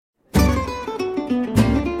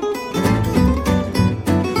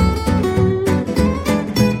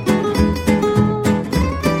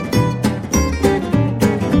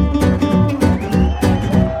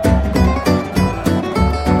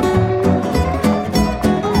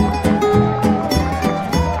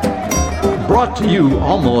brought to you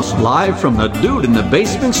almost live from the Dude in the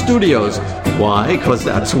Basement studios. Why? Because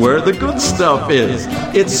that's where the good stuff is.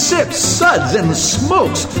 It's Sips, Suds, and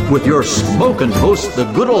Smokes with your smoking host, the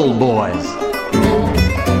good old boys.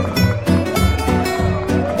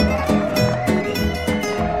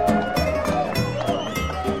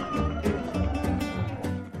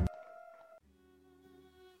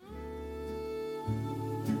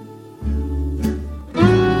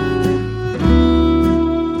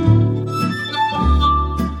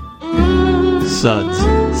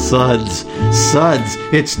 Suds.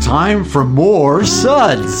 It's time for more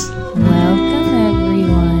Suds. Welcome,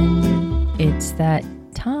 everyone. It's that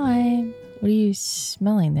time. What are you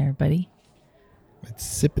smelling there, buddy? It's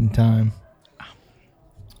sipping time. Oh,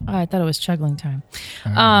 I thought it was chuggling time.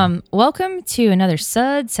 Welcome to another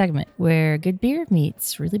Sud segment where good beer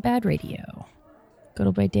meets really bad radio. Good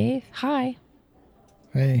old boy Dave. Hi.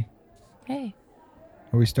 Hey. Hey.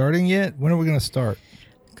 Are we starting yet? When are we going to start?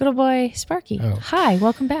 Good old boy Sparky. Oh. Hi.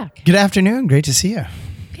 Welcome back. Good afternoon. Great to see you.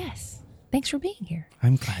 Yes. Thanks for being here.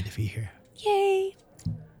 I'm glad to be here. Yay.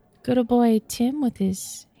 Good old boy Tim with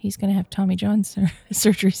his... He's going to have Tommy John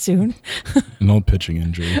surgery soon. An old pitching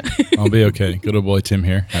injury. I'll be okay. Good old boy Tim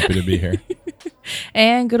here. Happy to be here.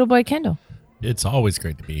 And good old boy Kendall. It's always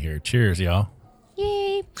great to be here. Cheers, y'all.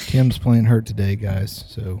 Yay. Tim's playing hurt today, guys.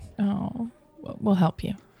 So. Oh, we'll help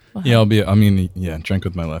you. Drink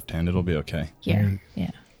with my left hand. It'll be okay. Yeah.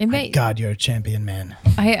 My God, you're a champion, man.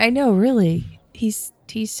 I know, really. He's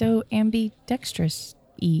so ambidextrous.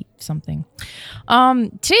 Eat something.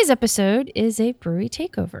 Today's episode is a brewery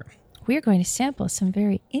takeover. We are going to sample some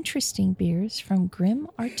very interesting beers from Grimm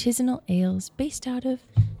Artisanal Ales based out of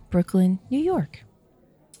Brooklyn, New York.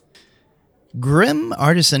 Grimm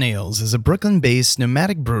Artisan Ales is a Brooklyn-based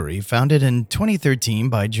nomadic brewery founded in 2013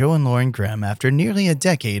 by Joe and Lauren Grimm after nearly a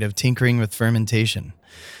decade of tinkering with fermentation.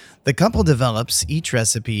 The couple develops each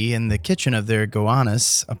recipe in the kitchen of their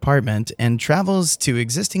Gowanus apartment and travels to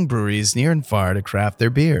existing breweries near and far to craft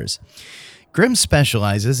their beers. Grimm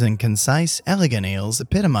specializes in concise, elegant ales,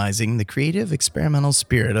 epitomizing the creative, experimental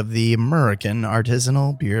spirit of the American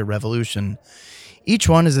artisanal beer revolution. Each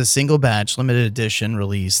one is a single batch limited edition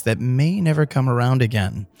release that may never come around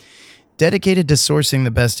again. Dedicated to sourcing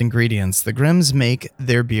the best ingredients, the Grimms make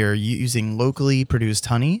their beer using locally produced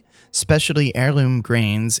honey, specialty heirloom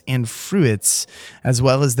grains, and fruits, as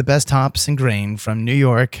well as the best hops and grain from New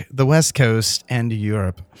York, the West Coast, and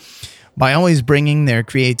Europe. By always bringing their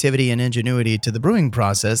creativity and ingenuity to the brewing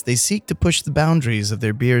process, they seek to push the boundaries of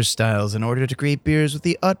their beer styles in order to create beers with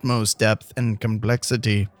the utmost depth and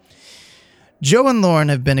complexity. Joe and Lauren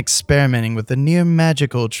have been experimenting with the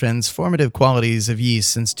near-magical transformative qualities of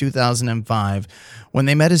yeast since 2005, when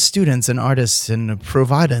they met as students and artists in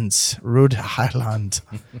Providence, Rhode Island.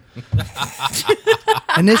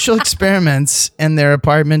 Initial experiments in their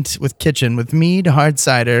apartment with kitchen with mead, hard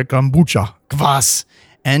cider, kombucha, kvass,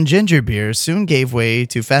 and ginger beer soon gave way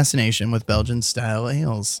to fascination with Belgian-style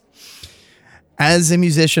ales. As a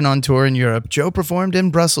musician on tour in Europe, Joe performed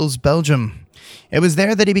in Brussels, Belgium. It was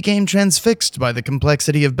there that he became transfixed by the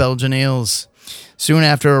complexity of Belgian ales. Soon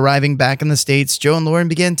after arriving back in the States, Joe and Lauren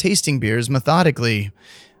began tasting beers methodically.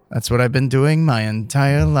 That's what I've been doing my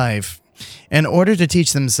entire life. In order to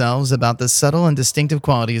teach themselves about the subtle and distinctive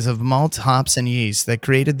qualities of malt, hops, and yeast that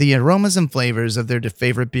created the aromas and flavors of their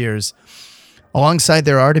favorite beers. Alongside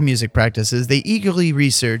their art and music practices, they eagerly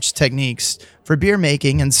researched techniques for beer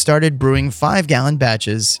making and started brewing 5-gallon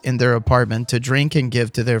batches in their apartment to drink and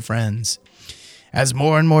give to their friends. As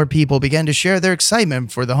more and more people began to share their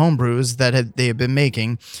excitement for the homebrews that they had been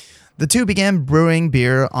making, the two began brewing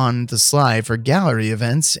beer on the sly for gallery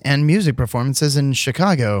events and music performances in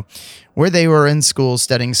Chicago, where they were in school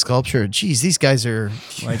studying sculpture. Geez, these guys are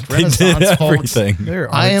like Renaissance folks. They're artsy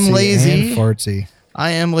I am lazy. and fartsy.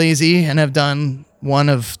 I am lazy and have done one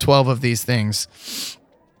of 12 of these things.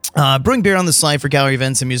 Brewing beer on the sly for gallery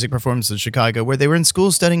events and music performances in Chicago, where they were in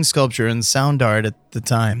school studying sculpture and sound art at the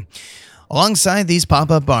time. Alongside these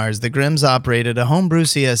pop-up bars, the Grimms operated a homebrew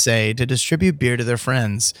CSA to distribute beer to their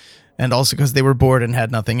friends, and also because they were bored and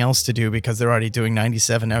had nothing else to do because they're already doing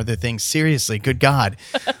 97 other things. Seriously, good God.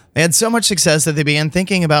 They had so much success that they began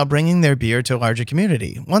thinking about bringing their beer to a larger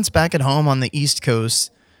community. Once back at home on the East Coast,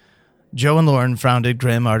 Joe and Lauren founded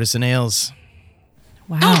Grimm Artisan Ales.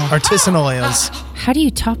 Wow. Artisanal ales. How do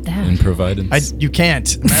you top that? In Providence. You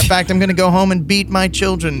can't. Matter of fact, I'm going to go home and beat my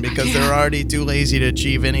children because they're already too lazy to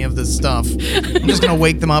achieve any of this stuff. I'm just going to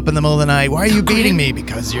wake them up in the middle of the night. Why are you beating me?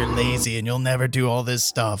 Because you're lazy and you'll never do all this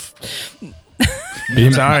stuff.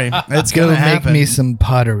 I'm sorry. It's going to Make happen. me some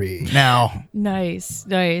pottery. Now. Nice.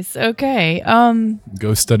 Okay.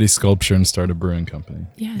 Go study sculpture and start a brewing company.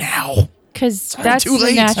 Yeah. Now. Because that's too the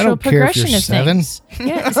late. I natural don't care if progression you're of 7. things.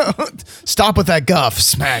 Yes. Stop with that guff,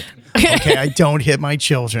 smack. Okay, I don't hit my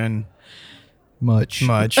children Much.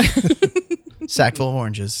 Sack full of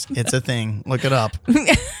oranges. It's a thing. Look it up.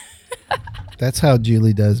 That's how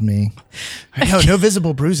Julie does me. I know, no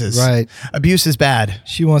visible bruises. Right. Abuse is bad,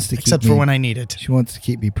 She wants to except keep for me, when I need it. She wants to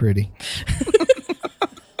keep me pretty.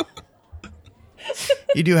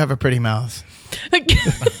 You do have a pretty mouth.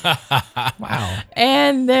 Wow.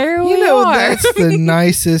 And there we You know, are. that's the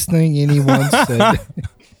nicest thing anyone said.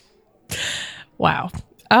 Wow.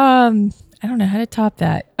 I don't know how to top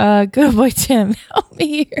that. Good old boy Tim, help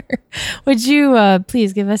me here. Would you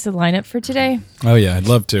please give us a lineup for today? Oh, yeah, I'd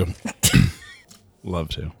love to. Love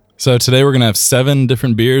to. So today we're going to have 7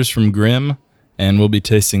 different beers from Grimm, and we'll be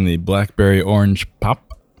tasting the Blackberry Orange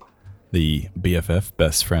Pop, the BFF,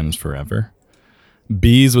 Best Friends Forever,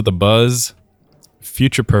 Bees with a Buzz,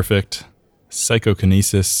 Future Perfect,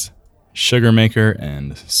 Psychokinesis, Sugar Maker,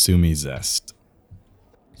 and Sumi Zest.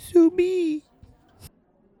 Sumi.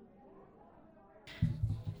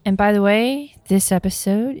 And by the way, this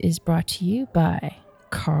episode is brought to you by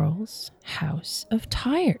Carl's House of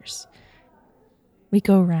Tires. We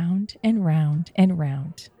go round and round and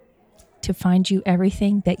round to find you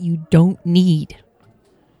everything that you don't need.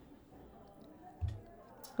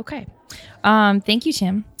 Okay. Thank you,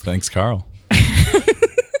 Tim. Thanks, Carl.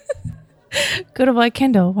 Good old boy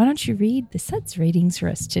Kendall, why don't you read the Suds ratings for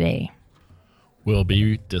us today? We'll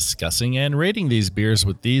be discussing and rating these beers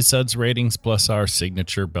with these Suds ratings plus our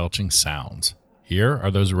signature belching sounds. Here are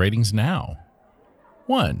those ratings now.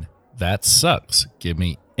 1. That sucks. Give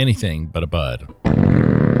me anything but a bud.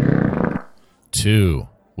 2.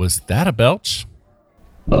 Was that a belch?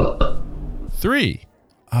 3.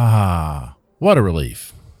 Ah, what a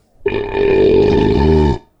relief.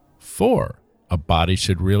 4. A body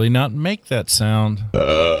should really not make that sound.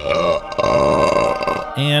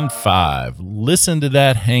 And 5. Listen to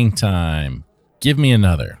that hang time. Give me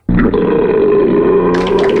another. Man,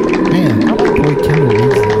 I like the way Kendall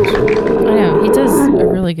reads those. I know, he does a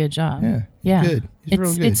really good job. Yeah. Yeah. Good. He's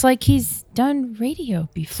real good. It's like he's done radio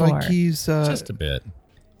It's before. like he's Just a bit.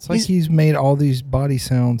 it's like he's made all these body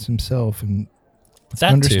sounds himself and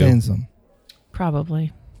That understands too. them.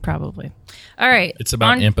 Probably. All right. It's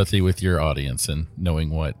about empathy with your audience and knowing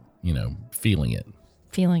what, feeling it.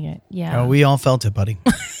 feeling it. Yeah. Oh, we all felt it, buddy.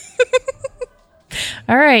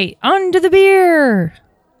 All right. On to the beer.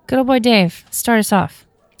 Good old boy Dave. Start us off.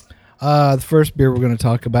 The first beer we're going to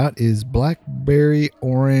talk about is Blackberry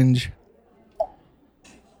Orange.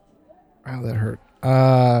 Wow, that hurt.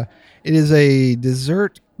 It is a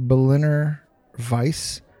dessert Berliner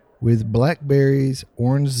Weiss with blackberries,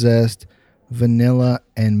 orange zest, vanilla,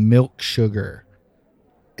 and milk sugar,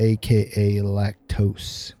 aka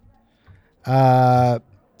lactose.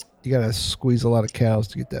 You got to squeeze a lot of cows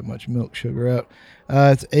to get that much milk sugar out.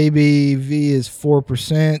 Its ABV is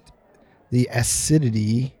 4%. The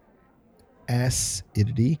acidity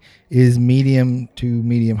is medium to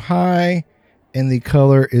medium high, and the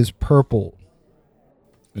color is purple.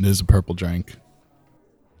 It is a purple drink.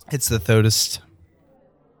 It's the Thodist.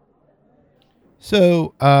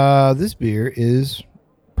 So this beer is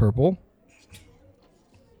purple.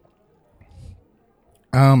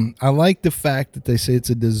 I like the fact that they say it's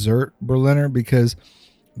a dessert Berliner because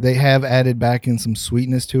they have added back in some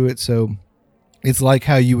sweetness to it. So it's like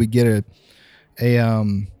how you would get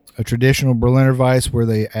a traditional Berliner Weiss where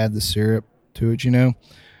they add the syrup to it,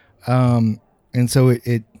 and so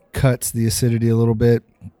it cuts the acidity a little bit.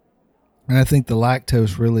 And I think the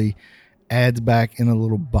lactose really adds back in a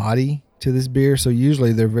little body to this beer. So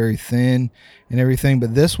usually they're very thin and everything,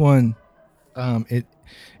 but this one,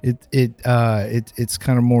 it's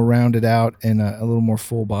kind of more rounded out and a little more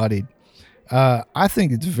full bodied. I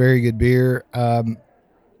think it's a very good beer. A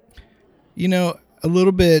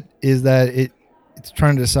little bit is that it's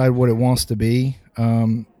trying to decide what it wants to be.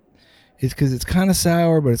 It's because it's kind of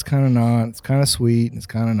sour, but it's kind of not. It's kind of sweet, and it's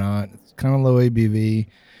kind of not. It's kind of low ABV.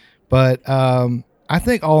 But I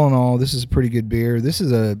think all in all, this is a pretty good beer. This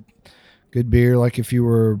is a good beer, like if you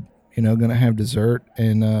were, going to have dessert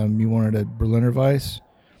and you wanted a Berliner Weiss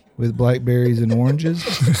with blackberries and oranges,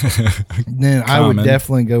 then I would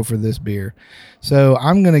definitely go for this beer. So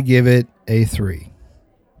I'm going to give it a 3.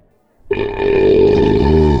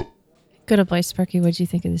 Good old boy Sparky. What'd you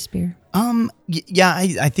think of this beer? Yeah,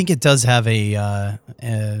 I think it does have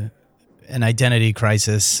an identity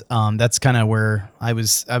crisis. That's kind of where I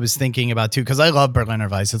was thinking about too, because I love Berliner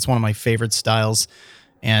Weiss. It's one of my favorite styles,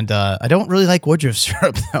 and I don't really like Woodruff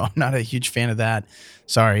syrup though. I'm not a huge fan of that.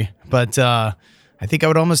 Sorry, but I think I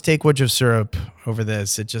would almost take Woodruff syrup over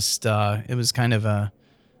this. It just it was kind of a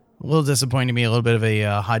a little disappointing to me, a little bit of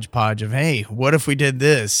a hodgepodge of, hey, what if we did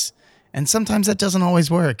this? And sometimes that doesn't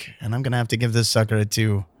always work. And I'm going to have to give this sucker a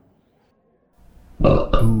 2.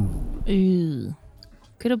 Ooh.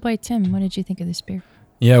 Good old boy, Tim. What did you think of this beer?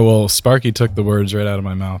 Yeah, well, Sparky took the words right out of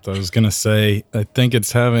my mouth. I was going to say, I think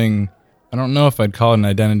it's having, I don't know if I'd call it an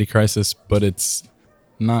identity crisis, but it's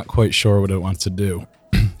not quite sure what it wants to do.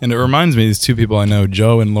 And it reminds me of these two people I know,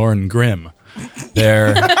 Joe and Lauren Grimm.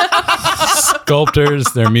 They're sculptors,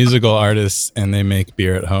 they're musical artists, and they make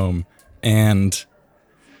beer at home. And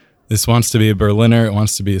this wants to be a Berliner, it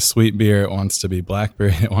wants to be a sweet beer, it wants to be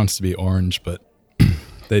blackberry, it wants to be orange, but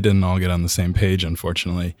they didn't all get on the same page,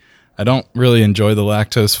 unfortunately. I don't really enjoy the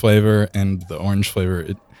lactose flavor and the orange flavor.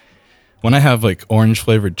 When I have like orange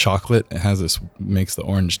flavored chocolate, it has this, makes the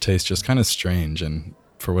orange taste just kind of strange, and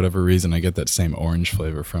for whatever reason, I get that same orange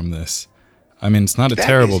flavor from this. I mean, it's not a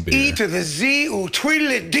terrible beer. E to the Z or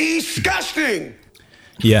tweedly disgusting.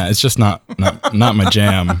 Yeah, it's just not my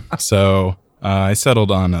jam. So I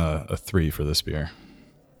settled on a 3 for this beer.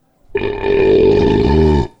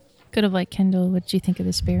 Good old boy, Kendall. What did you think of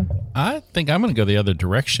this beer? I think I'm going to go the other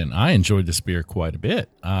direction. I enjoyed this beer quite a bit.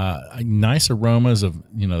 Nice aromas of,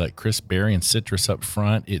 that crisp berry and citrus up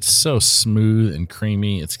front. It's so smooth and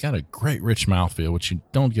creamy. It's got a great rich mouthfeel, which you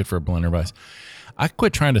don't get for a Berliner Weiss. I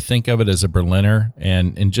quit trying to think of it as a Berliner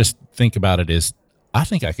and just think about it as, I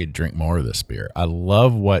think I could drink more of this beer. I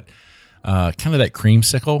love what kind of that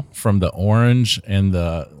creamsicle from the orange and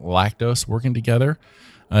the lactose working together.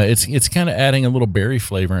 It's kind of adding a little berry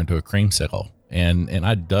flavor into a creamsicle, and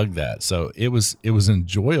I dug that. So it was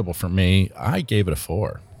enjoyable for me. I gave it a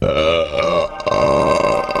 4.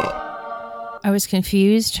 I was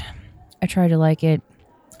confused. I tried to like it.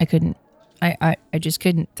 I couldn't. I just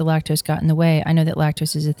couldn't. The lactose got in the way. I know that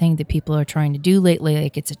lactose is a thing that people are trying to do lately.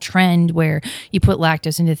 Like, it's a trend where you put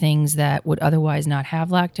lactose into things that would otherwise not have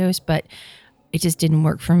lactose, but it just didn't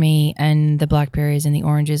work for me. And the blackberries and the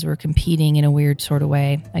oranges were competing in a weird sort of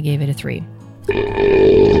way. I gave it a 3.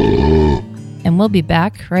 And we'll be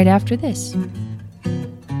back right after this.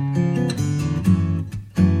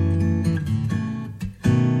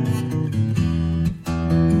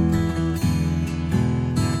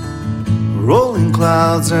 Rolling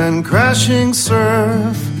clouds and crashing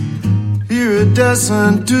surf,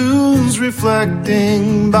 iridescent dunes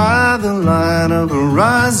reflecting by the light of a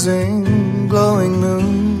rising, glowing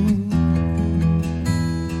moon.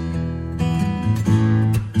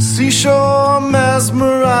 Seashore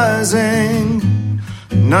mesmerizing,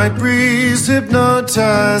 night breeze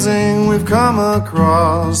hypnotizing. We've come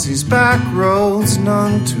across these back roads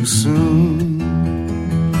none too soon.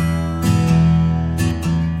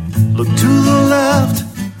 Look to the left,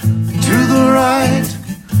 to the right.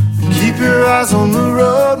 Keep your eyes on the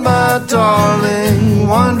road, my darling.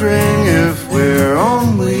 Wondering if we're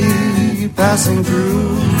only passing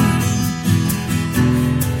through.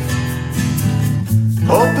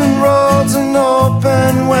 Open roads and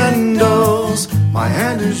open windows. My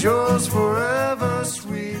hand is yours forever,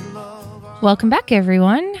 sweet love. Welcome back,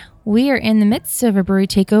 everyone. We are in the midst of a brewery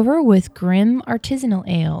takeover with Grimm Artisanal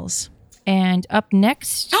Ales. And up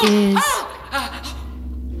next is...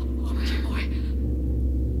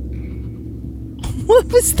 What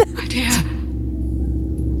was that? My dear,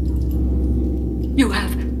 you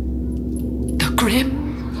have the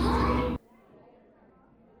Grimm.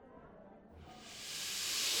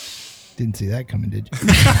 Didn't see that coming, did you?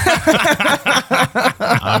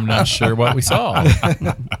 I'm not sure what we saw.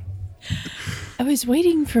 I was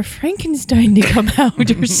waiting for Frankenstein to come out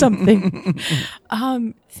or something.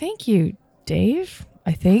 Thank you, Dave,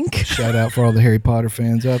 I think. Shout out for all the Harry Potter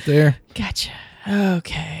fans out there. Gotcha.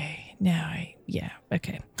 Okay.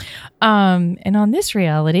 Okay. And on this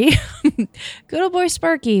reality, good old boy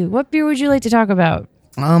Sparky, what beer would you like to talk about?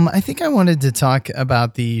 I think I wanted to talk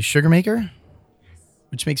about the Sugar Maker,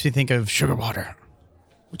 which makes me think of sugar water,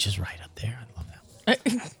 which is right up there. I love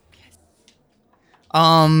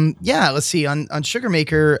that. Yeah, let's see. On Sugar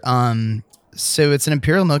Maker, so it's an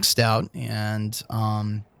Imperial Milk Stout, and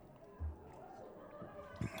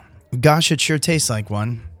gosh, it sure tastes like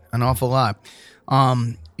one, an awful lot.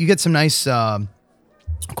 You get some nice, of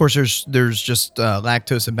course, there's just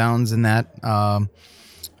lactose abounds in that.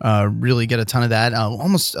 Really get a ton of that.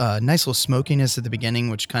 Almost nice little smokiness at the beginning,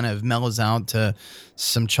 which kind of mellows out to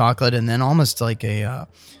some chocolate, and then almost like a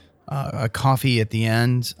coffee at the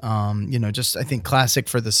end. Just I think classic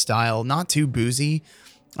for the style. Not too boozy.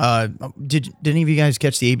 Did any of you guys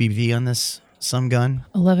catch the ABV on this Some Gun?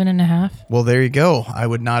 11.5. Well, there you go. I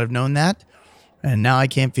would not have known that. And now I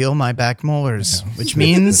can't feel my back molars, which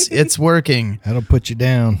means it's working. That'll put you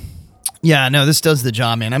down. Yeah, no, this does the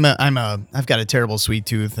job, man. I've got a terrible sweet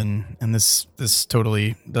tooth, and this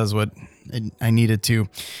totally does what I needed to.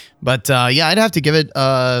 But yeah, I'd have to give it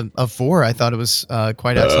a 4. I thought it was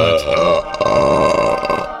quite excellent.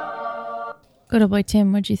 Good old boy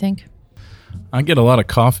Tim, what'd you think? I get a lot of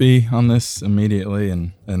coffee on this immediately,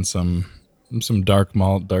 and some dark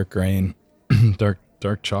malt, dark grain, dark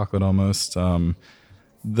chocolate almost.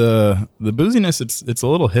 The booziness, it's a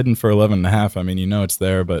little hidden for 11.5. I mean, it's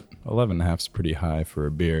there, but 11.5 is pretty high for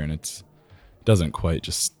a beer, and it doesn't quite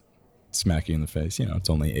just smack you in the face. It's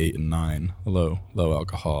only 8 and 9, a low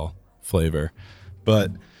alcohol flavor.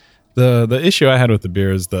 But the issue I had with the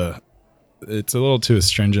beer is it's a little too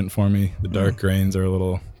astringent for me. The dark grains are a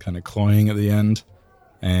little kind of cloying at the end,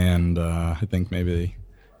 and I think maybe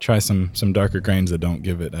try some darker grains that don't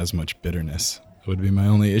give it as much bitterness. Would be my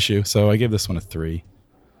only issue. So I gave this one a 3.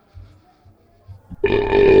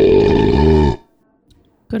 Good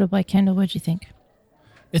old boy Kendall, what'd you think?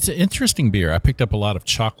 It's an interesting beer. I picked up a lot of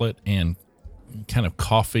chocolate and kind of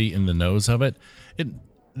coffee in the nose of it.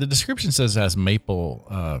 The description says it has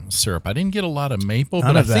maple syrup. I didn't get a lot of maple,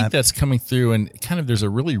 but I think that's coming through, and kind of there's a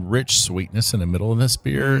really rich sweetness in the middle of this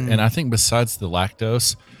beer. And I think besides the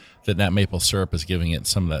lactose, that maple syrup is giving it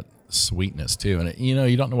some of that sweetness too. And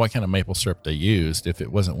you don't know what kind of maple syrup they used. If it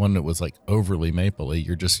wasn't one that was like overly mapley,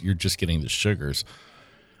 you're just getting the sugars.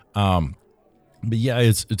 But yeah,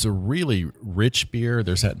 it's a really rich beer.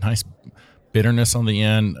 There's that nice bitterness on the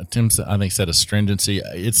end. Tim, I think, said astringency.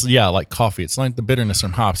 It's like coffee. It's like the bitterness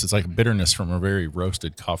from hops. It's like bitterness from a very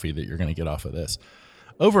roasted coffee that you're going to get off of this.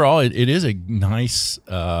 Overall, it is a nice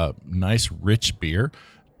rich beer.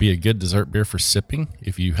 Be a good dessert beer for sipping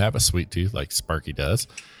if you have a sweet tooth like Sparky does.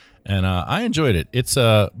 And I enjoyed it.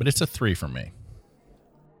 But it's a 3 for me.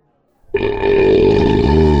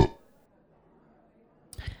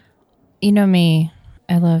 You know me,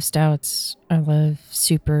 I love stouts. I love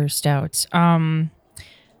super stouts. The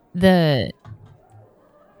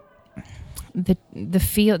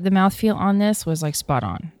mouthfeel on this was like spot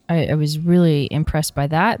on. I was really impressed by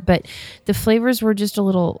that, but the flavors were just a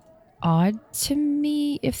little odd to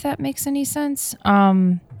me, if that makes any sense. I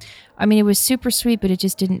mean, it was super sweet, but it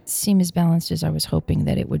just didn't seem as balanced as I was hoping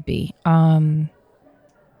that it would be. Otherwise,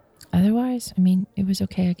 I mean, it was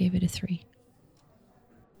okay. I gave it a 3.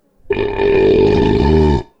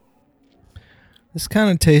 This kind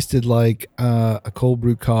of tasted like a cold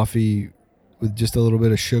brew coffee with just a little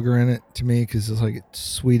bit of sugar in it to me, because it's like it's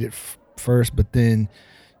sweet at first, but then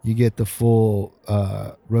you get the full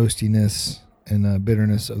roastiness and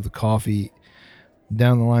bitterness of the coffee.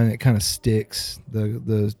 Down the line, it kind of sticks.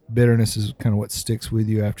 The bitterness is kind of what sticks with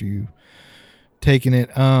you after you taking it.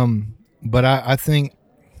 But I think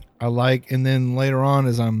I like, and then later on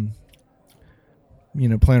as I'm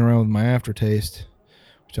playing around with my aftertaste,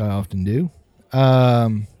 which I often do.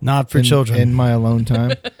 Not for children. In my alone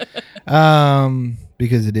time.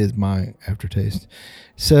 Because it is my aftertaste.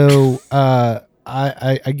 So I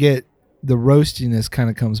get the roastiness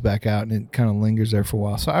kind of comes back out, and it kind of lingers there for a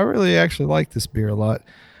while. So I really actually like this beer a lot.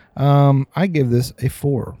 I give this a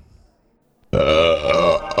 4.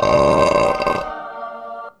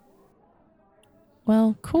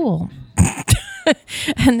 Well, cool.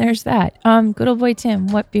 And there's that. Good old boy Tim,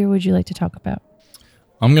 what beer would you like to talk about?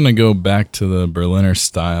 I'm going to go back to the Berliner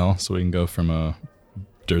style, so we can go from a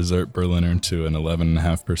dessert Berliner to an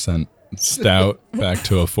 11.5% stout back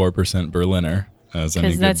to a 4% Berliner.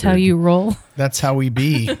 Because that's how you roll. That's how we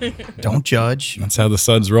be. Don't judge. That's how the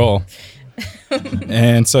suds roll.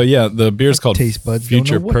 And so, yeah, the beer's called Taste buds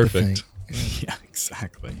Future don't know what to Perfect. Yeah,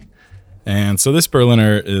 exactly. And so this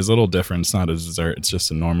Berliner is a little different. It's not a dessert. It's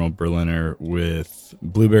just a normal Berliner with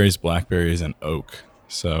blueberries, blackberries, and oak.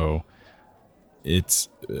 So it's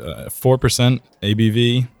 4%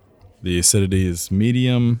 ABV. The acidity is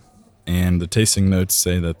medium. And the tasting notes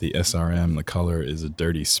say that the SRM, the color, is a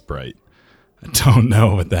dirty Sprite. I don't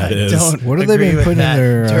know what that is. What have they been putting in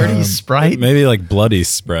their dirty Sprite? Maybe like bloody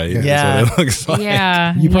Sprite. Yeah. Is what it looks like.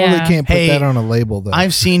 Yeah. You probably can't put that on a label, though.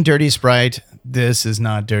 I've seen dirty Sprite. This is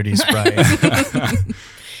not dirty Sprite.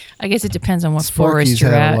 I guess it depends on what Sparky's forest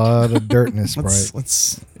you're had at. a lot of dirt in his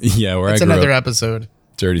Sprite. Yeah, where that's I grew another up, episode.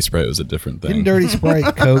 Dirty Sprite was a different thing. Getting dirty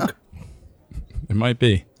Sprite, Coke. It might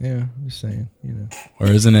be. Yeah, I'm just saying, Or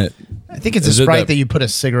isn't it? I think it's a Sprite that you put a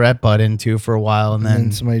cigarette butt into for a while and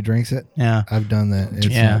then somebody drinks it. Yeah. I've done that. It's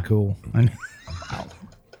not cool.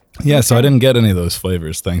 Yeah, so I didn't get any of those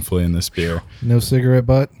flavors, thankfully, in this beer. No cigarette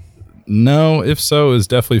butt? No, if so, it was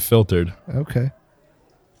definitely filtered. Okay.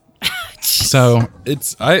 So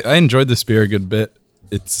I enjoyed this beer a good bit.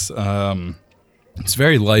 It's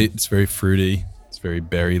very light, it's very fruity, it's very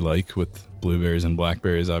berry-like with blueberries and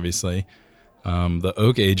blackberries, obviously. The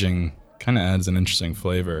oak aging kind of adds an interesting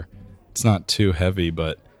flavor. It's not too heavy,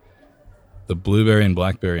 but the blueberry and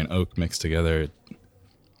blackberry and oak mixed together,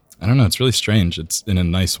 I don't know, it's really strange. It's in a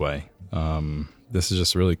nice way. This is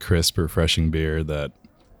just a really crisp, refreshing beer that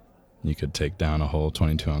you could take down a whole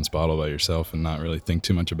 22-ounce bottle by yourself and not really think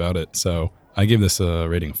too much about it. So I give this a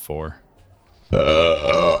rating of 4.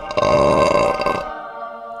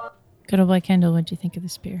 Good old Black Kendall, what'd you think of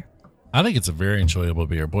this beer? I think it's a very enjoyable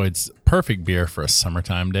beer. Boy, it's perfect beer for a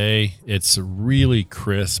summertime day. It's really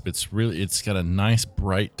crisp. It's got a nice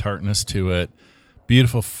bright tartness to it.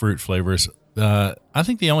 Beautiful fruit flavors. I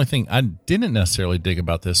think the only thing I didn't necessarily dig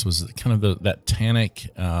about this was kind of that tannic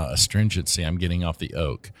astringency I'm getting off the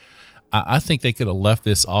oak. I think they could have left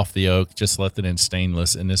this off the oak, just left it in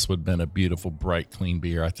stainless, and this would have been a beautiful, bright, clean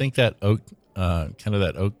beer. I think that oak, kind of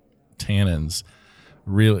that oak tannins,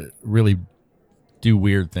 really do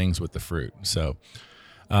weird things with the fruit. So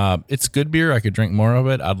it's good beer. I could drink more of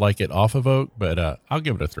it. I'd like it off of oak, but I'll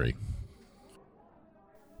give it a 3.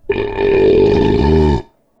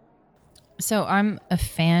 So I'm a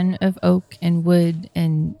fan of oak and wood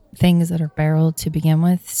and things that are barreled to begin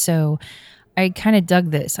with. So I kind of dug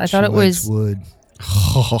this. I thought it was wood.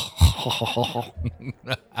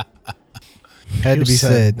 Had to be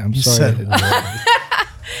said. I'm sorry.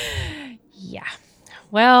 Yeah.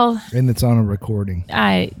 Well, And it's on a recording.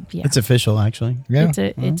 yeah. It's official, actually. Yeah.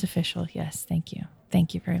 It's official. Yes. Thank you.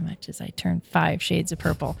 Thank you very much as I turn 5 shades of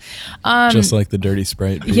purple. Just like the Dirty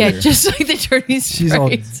Sprite beer. Yeah, just like the dirty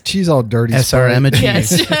Sprite. She's all dirty. SRM Sprite.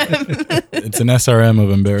 Yes. It's an SRM of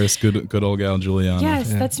embarrassed good old gal Juliana. Yes,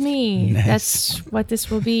 that's me. Nice. That's what this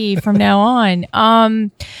will be from now on.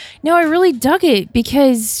 No, I really dug it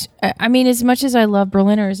because, I mean, as much as I love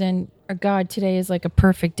Berliners and God, today is like a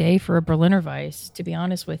perfect day for a Berliner Weiss, to be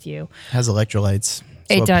honest with you. Has electrolytes.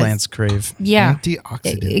 That's It what does. plants crave. Yeah.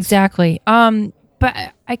 Antioxidants. Exactly. But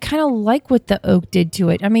I kind of like what the oak did to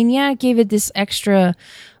it. I mean, yeah, it gave it this extra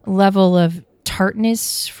level of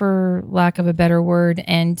tartness, for lack of a better word.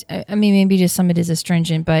 And I mean, maybe just some of it is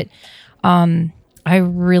astringent, but I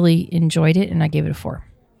really enjoyed it and I gave it a 4.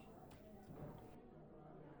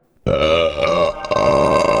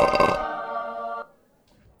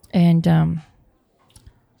 And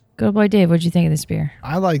good boy Dave, what'd you think of this beer?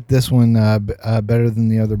 I like this one better than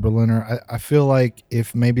the other Berliner. I feel like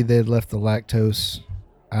if maybe they had left the lactose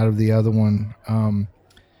out of the other one,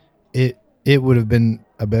 it would have been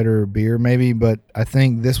a better beer maybe, but I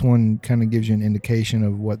think this one kind of gives you an indication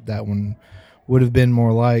of what that one would have been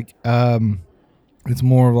more like. It's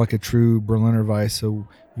more of like a true Berliner Weiss, so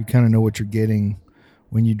you kind of know what you're getting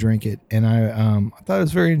when you drink it. And I thought it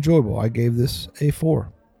was very enjoyable. I gave this a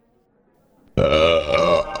 4.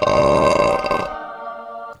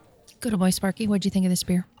 Good old boy Sparky, what'd you think of this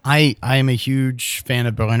beer? I am a huge fan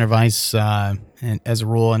of Berliner Weiss and as a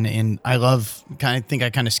rule, and I love, I think I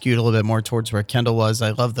kind of skewed a little bit more towards where Kendall was.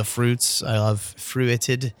 I love the fruits. I love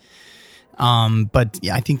fruited. But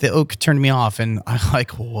yeah, I think the oak turned me off, and I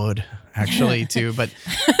like wood actually too. But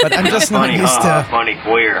I'm just not used to funny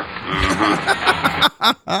queer.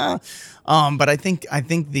 But I think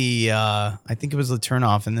it was the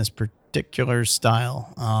turnoff in this particular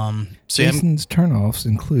style. So Jason's turnoffs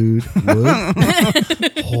include wood,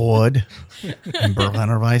 wood, and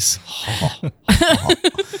Berliner Weiss.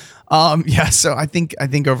 Yeah. So I think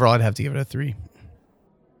overall I'd have to give it a 3.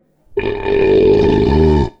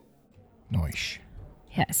 Nice.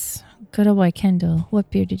 Yes. Good old boy Kendall, what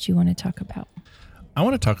beer did you want to talk about? I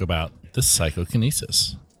want to talk about the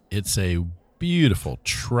Psychokinesis. It's a beautiful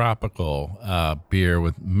tropical beer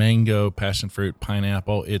with mango, passion fruit,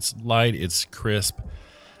 pineapple. It's light, it's crisp,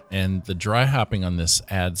 and the dry hopping on this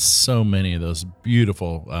adds so many of those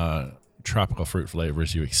beautiful tropical fruit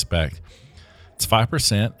flavors you expect. It's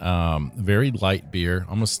 5%, very light beer,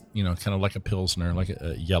 almost kind of like a Pilsner, like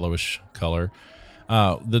a yellowish color.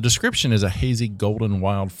 The description is a hazy golden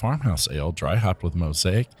wild farmhouse ale, dry hopped with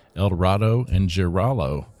Mosaic, El Dorado, and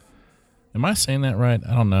Girallo. Am I saying that right?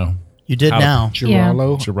 I don't know. You did now.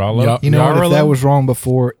 Girallo. Girallo. You know what? If that was wrong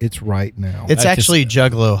before, it's right now. It's actually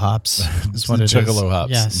Juggalo hops. Is what it is. Juggalo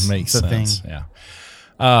hops. Yes, Makes it's a sense. thing.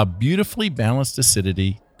 Yeah. Beautifully balanced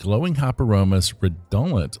acidity, glowing hop aromas,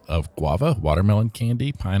 redolent of guava, watermelon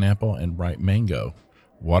candy, pineapple, and ripe mango.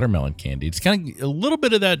 Watermelon candy. It's kind of a little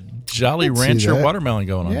bit of that Jolly I can see Rancher that. watermelon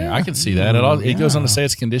going on there. Yeah. I can see that. It goes on to say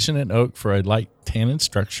it's conditioned in oak for a light tannin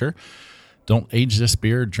structure. Don't age this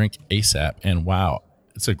beer. Drink ASAP. And wow,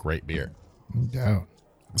 it's a great beer. No doubt.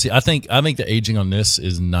 See, I think the aging on this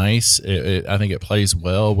is nice. I think it plays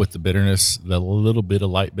well with the bitterness, the little bit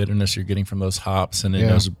of light bitterness you're getting from those hops, and then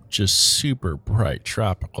those just super bright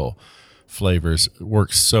tropical flavors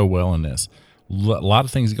work so well in this. A lot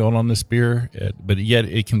of things going on in this beer, but yet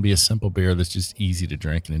it can be a simple beer that's just easy to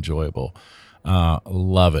drink and enjoyable.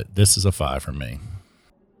 Love it. This is a 5 from me.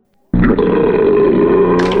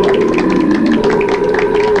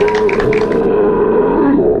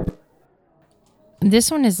 This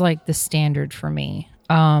one is like the standard for me.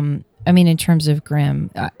 I mean, in terms of Grim,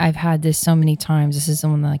 I've had this so many times. This is the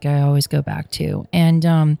one that, like, I always go back to.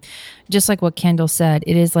 And just like what Kendall said,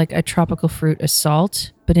 it is like a tropical fruit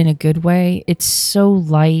assault, but in a good way. It's so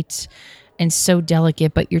light and so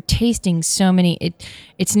delicate, but you're tasting so many.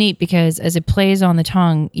 It's neat because as it plays on the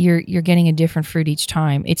tongue, you're getting a different fruit each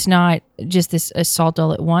time. It's not just this assault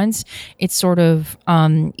all at once. It sort of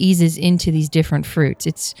eases into these different fruits.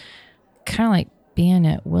 It's kind of like being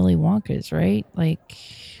at Willy Wonka's, right? Like,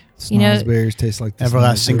 you know, berries taste like the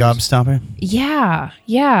Everlasting Gobstopper.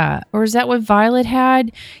 Yeah. Or is that what Violet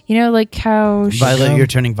had? You know, like how Violet, you're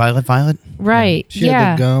turning violet. Right. She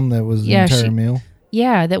had the gum that was the entire meal.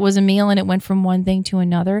 Yeah, that was a meal and it went from one thing to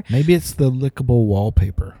another. Maybe it's the lickable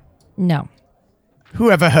wallpaper. No.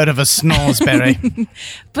 Who ever heard of a Snoresberry?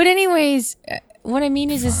 But anyways, what I mean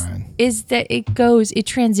is that it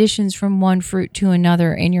transitions from one fruit to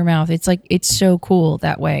another in your mouth. It's like, it's so cool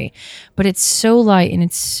that way, but it's so light and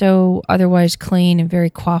it's so otherwise clean and very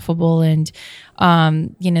quaffable. And,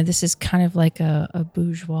 you know, this is kind of like a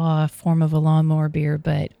bourgeois form of a lawnmower beer,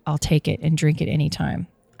 but I'll take it and drink it anytime.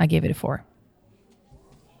 I give it a 4.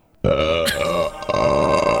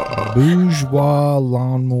 Bourgeois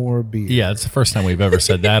lawnmower beer. Yeah, it's the first time we've ever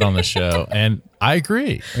said that on the show, and I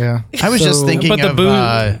agree. Yeah, I was just thinking of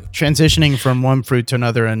transitioning from one fruit to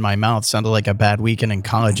another in my mouth. Sounded like a bad weekend in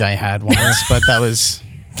college I had once, but that was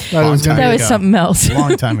something else. A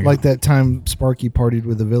long time ago. Like that time Sparky partied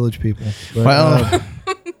with the village people. But, well,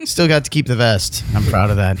 still got to keep the vest. I'm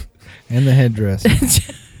proud of that. And the headdress.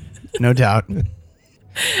 No doubt.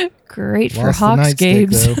 Great for Hawks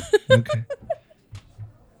games. Okay.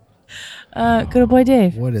 Good old boy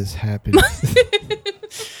Dave. What is happening?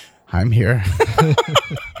 I'm here.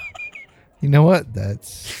 You know what?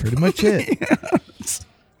 That's pretty much it.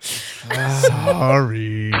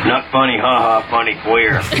 Sorry. Not funny, haha, funny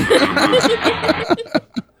queer. I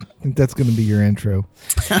think that's going to be your intro.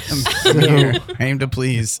 I'm here. Aim to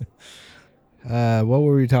please. What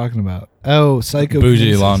were we talking about? Oh, Psycho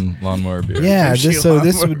Bougie Princess. lawnmower beer. Yeah,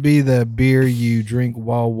 this would be the beer you drink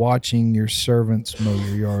while watching your servants mow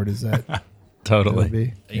your yard. Is that totally?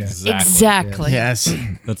 Be? Yeah. Exactly. Yes.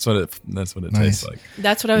 That's what it tastes like.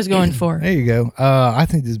 That's what I was going for. There you go. I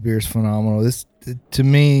think this beer is phenomenal. This, to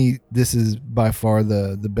me, this is by far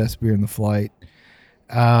the best beer in the flight.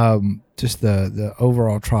 Just the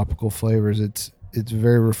overall tropical flavors. It's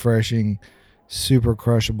very refreshing, super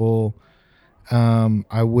crushable.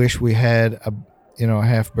 I wish we had a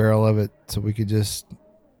half barrel of it so we could just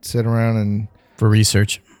sit around and for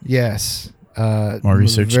research. Yes. More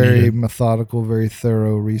research very needed. Methodical, very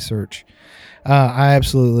thorough research. I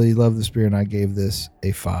absolutely love this beer and I gave this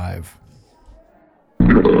a 5.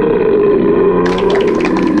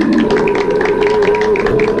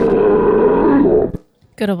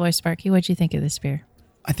 Good old boy Sparky, what'd you think of this beer?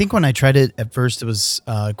 I think when I tried it at first, it was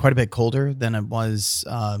quite a bit colder than it was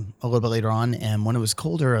a little bit later on. And when it was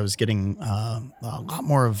colder, I was getting a lot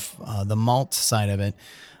more of the malt side of it.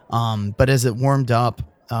 But as it warmed up,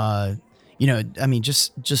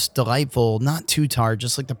 just delightful, not too tart,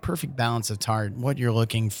 just like the perfect balance of tart, what you're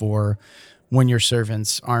looking for when your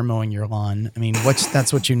servants are mowing your lawn. I mean,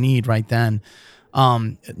 that's what you need right then.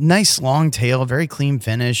 Nice long tail, very clean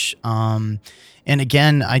finish. And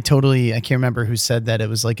again, I can't remember who said that it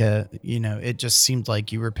was like it just seemed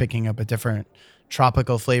like you were picking up a different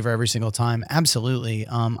tropical flavor every single time. Absolutely.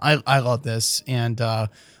 I love this. And,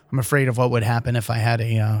 I'm afraid of what would happen if I had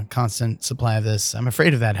a constant supply of this. I'm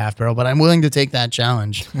afraid of that half barrel, but I'm willing to take that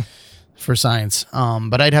challenge for science.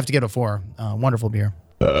 But I'd have to get a 4. Wonderful beer.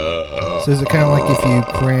 So is it kind of like if you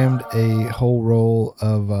crammed a whole roll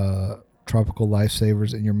of tropical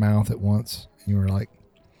lifesavers in your mouth at once and you were like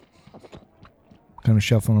kind of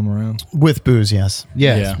shuffling them around? With booze, yes.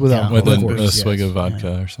 Yes, with course, a swig of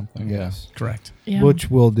vodka or something. Yes. Correct. Yeah.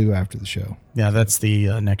 Which we'll do after the show. Yeah, that's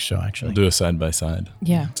the next show, actually. We'll do a side by side.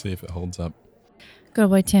 Yeah. See if it holds up. Good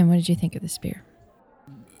old boy Tim, what did you think of this beer?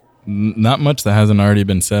 Not much that hasn't already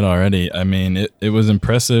been said already. I mean, it was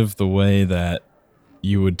impressive the way that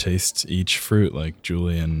you would taste each fruit, like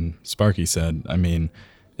Julie and Sparky said. I mean,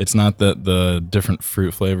 it's not that the different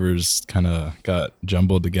fruit flavors kind of got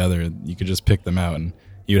jumbled together. You could just pick them out and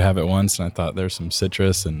you'd have it once. And I thought there's some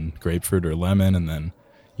citrus and grapefruit or lemon. And then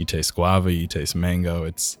you taste guava, you taste mango.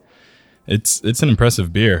 It's an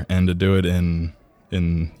impressive beer. And to do it in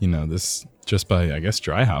in, this just by, I guess,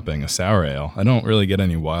 dry hopping a sour ale. I don't really get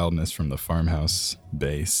any wildness from the farmhouse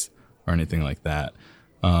base or anything like that.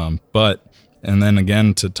 And then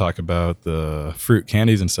again, to talk about the fruit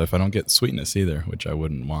candies and stuff, I don't get sweetness either, which I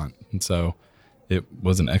wouldn't want. And so it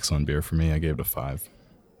was an excellent beer for me. I gave it a 5.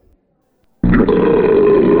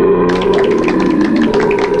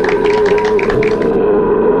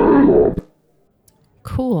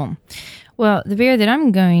 Cool. Well, the beer that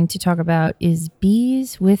I'm going to talk about is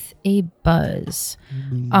Bees with a Buzz.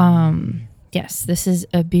 Yes, this is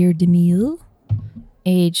a beer de meal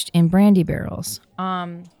aged in brandy barrels.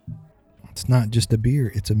 It's not just a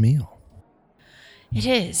beer, it's a meal. It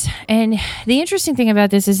is. And the interesting thing about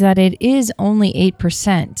this is that it is only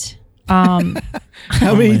 8%. How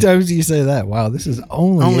many times do you say that? Wow, this is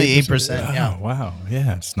only 8%. Yeah. Oh, wow.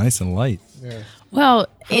 Yeah, it's nice and light. Yeah. Well,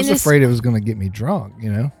 I was afraid it was going to get me drunk,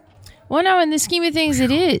 Well, no, in the scheme of things,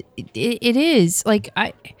 it is. It is.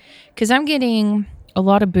 Because I'm getting a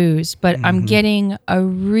lot of booze, but I'm getting a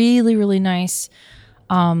really, really nice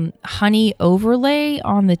honey overlay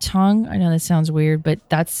on the tongue. I know that sounds weird, but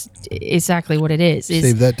that's exactly what it is.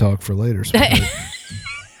 Save that talk for later.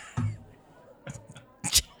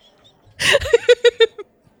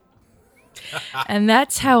 And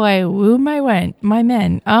that's how I woo my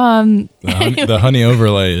men. The honey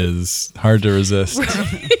overlay is hard to resist.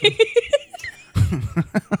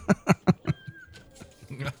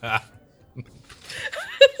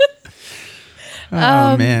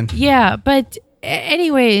 Oh, man. Yeah, but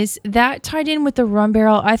anyways, that tied in with the rum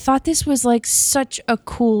barrel. I thought this was like such a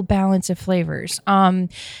cool balance of flavors.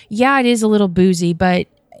 Yeah, it is a little boozy, but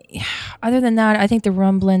other than that, I think the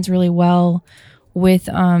rum blends really well with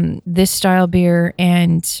this style beer,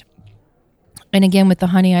 and again with the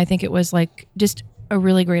honey. I think it was like just a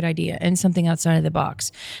really great idea and something outside of the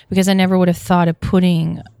box, because I never would have thought of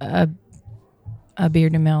putting a beer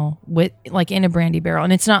de mill with like in a brandy barrel.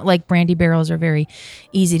 And it's not like brandy barrels are very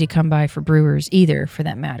easy to come by for brewers either, for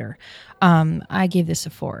that matter. I gave this a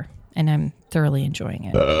 4 and I'm thoroughly enjoying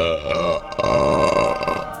it.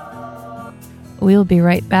 We'll be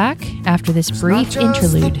right back after this brief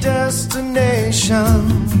interlude.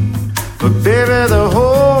 But baby, the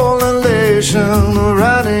whole elation of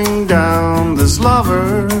riding down this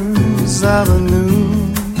lover's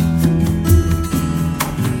avenue,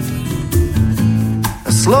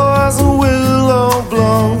 as slow as the willow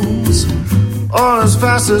blows, or as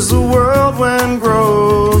fast as the whirlwind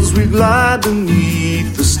grows, we glide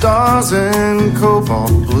beneath the stars in cobalt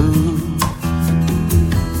blue.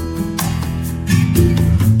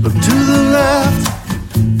 Look to the left,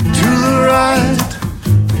 to the right,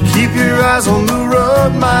 keep your eyes on the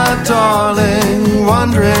road, my darling,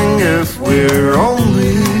 wondering if we're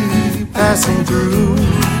only passing through.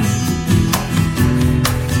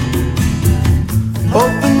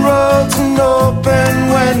 Open roads and open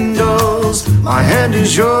windows, my hand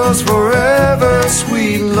is yours forever,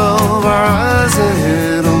 sweet love. Our eyes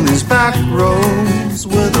ahead on these back roads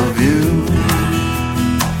with a view.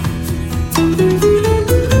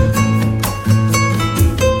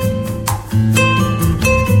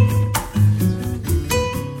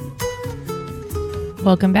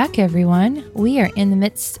 Welcome back, everyone. We are in the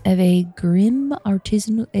midst of a Grim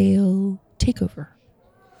Artisanal Ale takeover.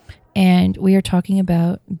 And we are talking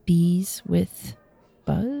about Bees with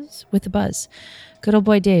Buzz? With a Buzz. Good old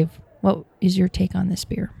boy Dave, what is your take on this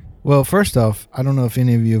beer? Well, first off, I don't know if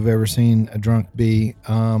any of you have ever seen a drunk bee.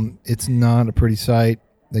 It's not a pretty sight.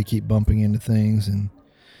 They keep bumping into things and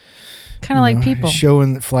kind of like people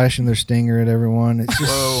flashing their stinger at everyone. It's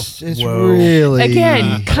just, it's Whoa. really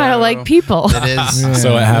again kind of like people. It is. Yeah,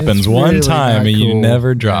 So it happens one really time and you cool.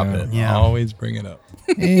 never drop it. Yeah. Always bring it up.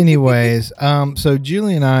 Anyways, so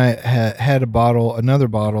Julie and I had another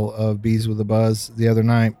bottle of Bees with a Buzz the other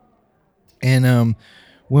night, and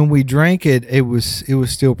when we drank it, it was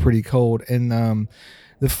still pretty cold, and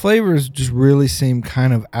the flavors just really seemed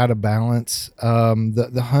kind of out of balance.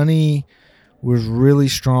 The honey was really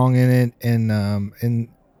strong in it, and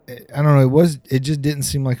I don't know, it just didn't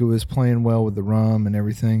seem like it was playing well with the rum and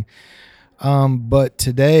everything. But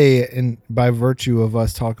today, and by virtue of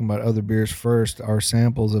us talking about other beers first, our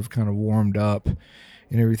samples have kind of warmed up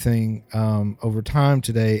and everything over time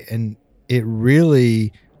today, and it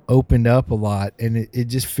really opened up a lot. And it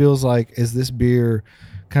just feels like as this beer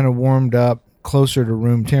kind of warmed up closer to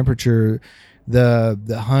room temperature,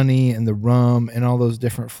 the honey and the rum and all those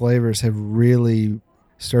different flavors have really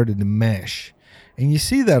started to mesh. And you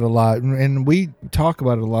see that a lot, and we talk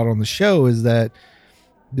about it a lot on the show, is that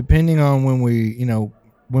depending on when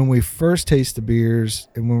we first taste the beers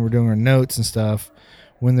and when we're doing our notes and stuff,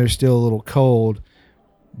 when they're still a little cold,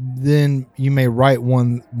 then you may write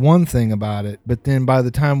one thing about it, but then by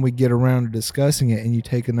the time we get around to discussing it and you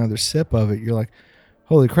take another sip of it, you're like,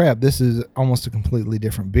 holy crap, this is almost a completely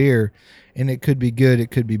different beer. And it could be good,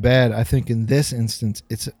 it could be bad. I think in this instance,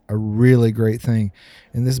 it's a really great thing.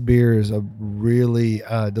 And this beer is a really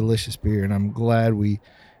delicious beer, and I'm glad we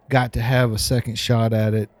got to have a second shot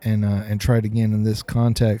at it and try it again in this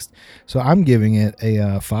context. So I'm giving it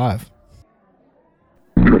a 5.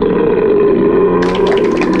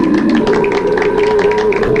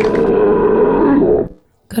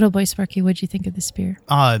 Good old boy Sparky, what'd you think of this beer?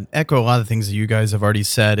 Echo a lot of things that you guys have already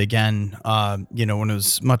said. Again, when it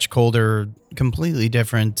was much colder, completely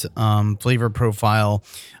different flavor profile.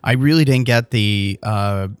 I really didn't get the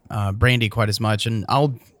brandy quite as much, and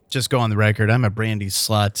I'll just go on the record. I'm a brandy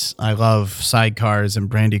slut. I love sidecars and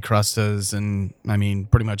brandy crustas, and I mean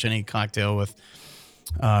pretty much any cocktail with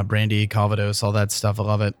brandy, Calvados, all that stuff. I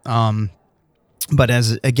love it. But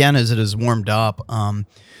as it has warmed up,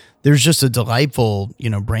 there's just a delightful,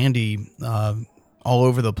 brandy all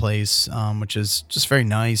over the place, which is just very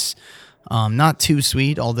nice. Not too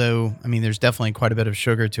sweet, although, I mean, there's definitely quite a bit of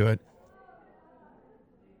sugar to it.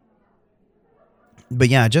 But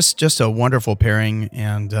yeah, just a wonderful pairing,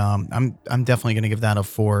 and I'm definitely going to give that a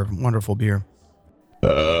 4. Wonderful beer.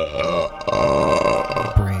 Brandy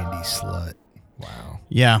slut. Wow.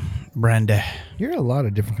 Yeah, brandy. You're a lot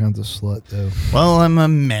of different kinds of slut, though. Well, I'm a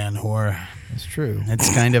man whore. That's true.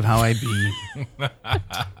 That's kind of how I be.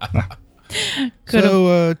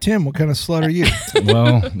 So, Tim, what kind of slut are you?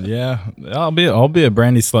 Well, yeah, I'll be a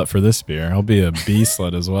brandy slut for this beer. I'll be a bee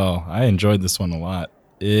slut as well. I enjoyed this one a lot.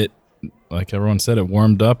 It, like everyone said, it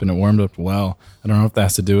warmed up, and it warmed up well. I don't know if that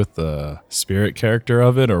has to do with the spirit character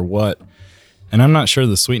of it or what. And I'm not sure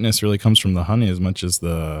the sweetness really comes from the honey as much as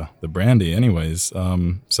the brandy anyways.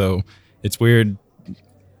 So it's weird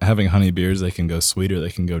having honey beers. They can go sweet or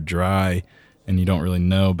they can go dry, and you don't really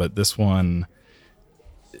know. But this one,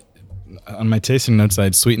 on my tasting notes, I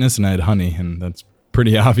had sweetness and I had honey, and that's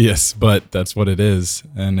pretty obvious, but that's what it is.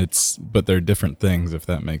 But they're different things, if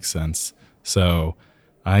that makes sense. So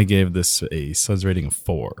I gave this a suds rating of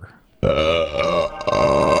 4.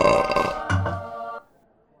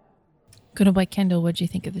 Good old boy Kendall, what'd you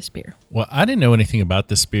think of this beer? Well, I didn't know anything about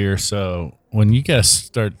this beer, so when you guys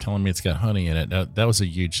started telling me it's got honey in it, that was a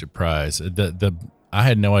huge surprise. I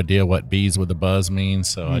had no idea what bees with a buzz means,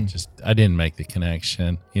 so I didn't make the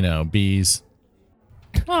connection. Bees.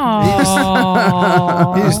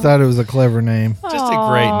 Aww. He just thought it was a clever name. Just a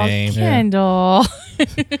great name. Kendall.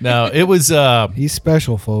 No, it was. He's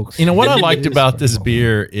special, folks. What I liked about this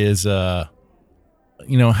beer is, how.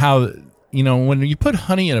 When you put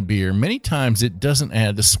honey in a beer, many times it doesn't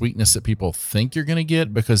add the sweetness that people think you're going to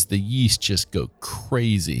get because the yeast just go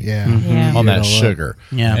crazy on that sugar.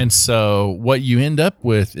 Yeah. And so what you end up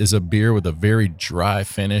with is a beer with a very dry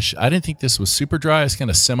finish. I didn't think this was super dry. It's kind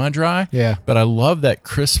of semi-dry. Yeah. But I love that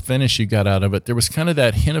crisp finish you got out of it. There was kind of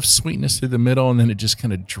that hint of sweetness through the middle, and then it just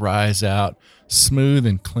kind of dries out. Smooth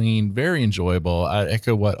and clean. Very enjoyable. I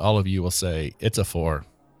echo what all of you will say. It's a 4.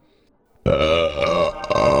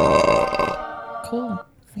 Cool.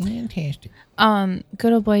 Fantastic.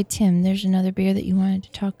 Good old boy Tim, there's another beer that you wanted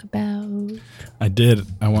to talk about. I did.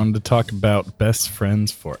 I wanted to talk about Best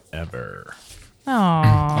Friends Forever.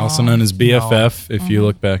 Aww. Also known as BFF, if you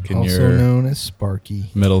look back in Also your known as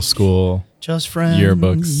Sparky. middle school Just friends.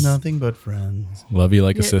 yearbooks. Nothing but friends. Love you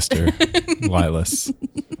like a sister. Lilas.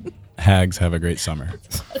 Hags have a great summer.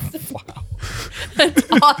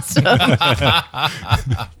 That's awesome.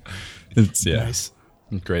 It's Nice.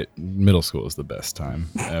 Great. Middle school is the best time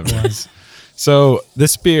ever. So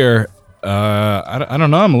this beer, I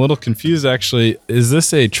don't know. I'm a little confused, actually. Is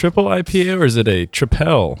this a triple IPA or is it a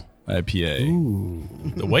Tripel IPA? Ooh.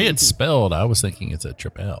 The way it's spelled, I was thinking it's a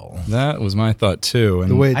Tripel. That was my thought, too.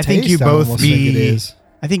 And The way it I think tastes, you I both almost think it be. is.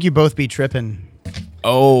 I think you both be tripping.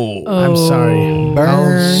 I'm I'm sorry. Burn.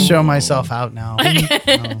 I'll show myself out now.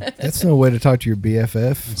 That's no way to talk to your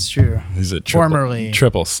BFF. It's true. He's a triple, Formerly.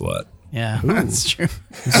 triple slut. Yeah, that's true.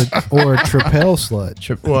 Or a Tripel slut.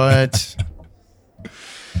 What?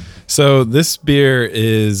 So this beer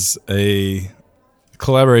is a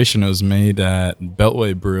collaboration that was made at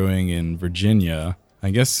Beltway Brewing in Virginia. I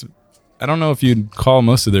guess, I don't know if you'd call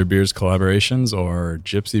most of their beers collaborations or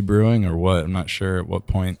gypsy brewing or what. I'm not sure at what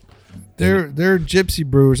point. They're gypsy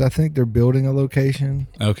brewers. I think they're building a location.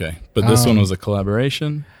 Okay, but this one was a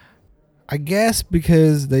collaboration? I guess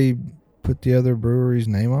because they put the other brewery's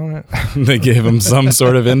name on it. They gave them some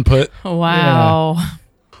sort of input. Wow. Yeah.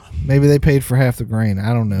 Maybe they paid for half the grain.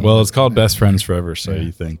 I don't know. Well, it's called Best Friends Forever, so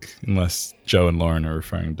you think, unless Joe and Lauren are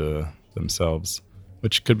referring to themselves,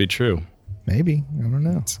 which could be true. Maybe. I don't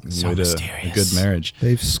know. So mysterious. A good marriage.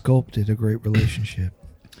 They've sculpted a great relationship.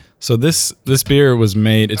 So this beer was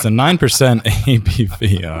made. It's a 9%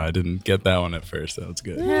 ABV. Oh, I didn't get that one at first. That was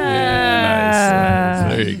good. Yeah,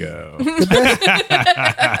 nice. There you go.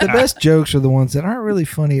 The best jokes are the ones that aren't really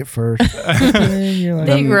funny at first. You're like,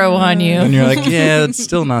 They grow on you. And you're like, yeah, it's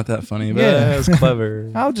still not that funny, but Yeah. it was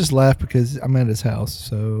clever. I'll just laugh because I'm at his house.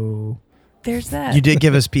 So There's that. You did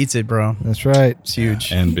give us pizza, bro. that's right. It's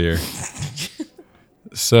huge. And beer.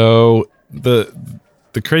 So the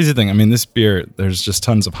crazy thing, I mean, this beer, there's just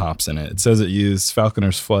tons of hops in it. It says it used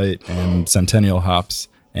Falconer's Flight and Centennial hops,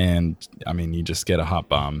 and I mean, you just get a hop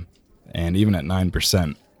bomb. And even at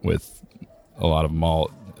 9% with a lot of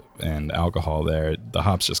malt and alcohol there, the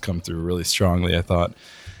hops just come through really strongly, I thought.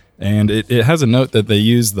 And it has a note that they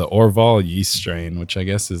use the Orval yeast strain, which I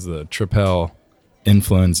guess is the Tripel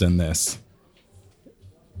influence in this.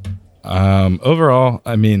 Overall,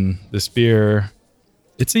 I mean, this beer,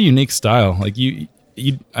 it's a unique style. Like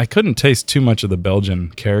I couldn't taste too much of the Belgian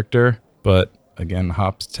character, but again,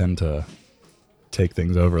 hops tend to take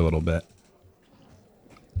things over a little bit.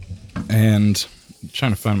 And I'm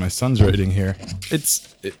trying to find my son's rating here.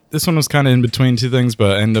 This one was kind of in between two things,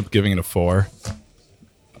 but I ended up giving it a 4.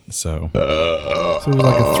 So it was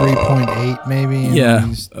like a 3.8 maybe. And Yeah.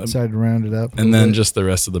 you decided to round it up. and then bit. just the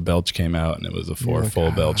rest of the belch came out, and it was a 4 like,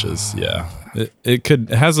 full belches. Yeah, it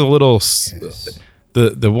has a little.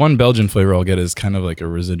 The one Belgian flavor I'll get is kind of like a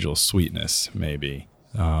residual sweetness, maybe.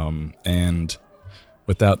 And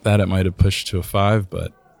without that, it might have pushed to a 5,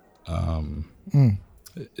 but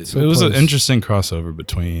it was an interesting crossover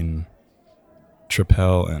between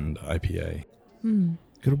Tripel and IPA. Good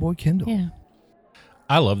old boy Kendall. Yeah.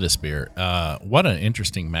 I love this beer. What an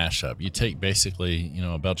interesting mashup. You take basically,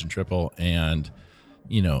 a Belgian triple and,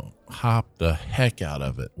 hop the heck out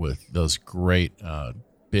of it with those great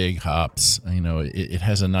big hops. It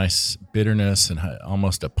has a nice bitterness and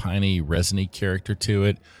almost a piney, resiny character to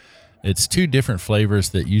it. It's two different flavors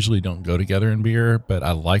that usually don't go together in beer, but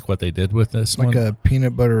I like what they did with this Like one. a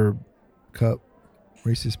peanut butter cup,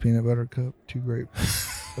 Reese's peanut butter cup. Two great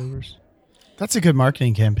flavors. That's a good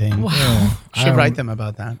marketing campaign. Yeah. Should write them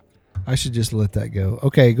about that. I should just let that go.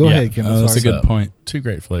 Okay, go ahead, Kendall. that's a Sorry. good point. Two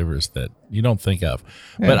great flavors that you don't think of.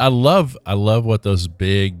 But I love what those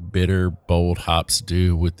big, bitter, bold hops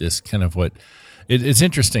do with this kind of what it's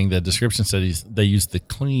interesting. The description said they use the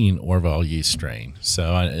clean Orval yeast strain. So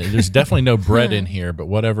there's definitely no bread in here, but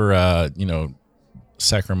whatever,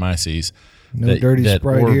 Saccharomyces No dirty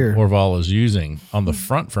Sprite here. Orval is using on the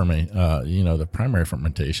front the primary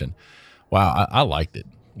fermentation. Wow, I liked it.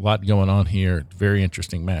 A lot going on here. Very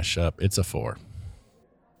interesting mashup. It's a 4.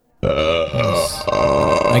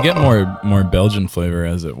 I get more Belgian flavor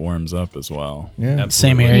as it warms up as well. Yeah.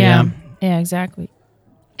 Same here. Yeah, exactly.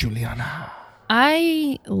 Juliana.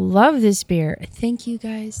 I love this beer. Thank you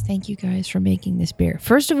guys for making this beer.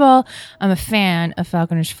 First of all, I'm a fan of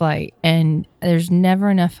Falconer's Flight, and there's never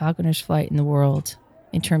enough Falconer's Flight in the world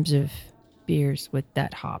in terms of beers with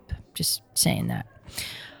that hop. Just saying that.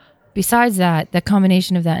 Besides that, the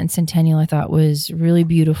combination of that and Centennial I thought was really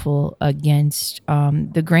beautiful against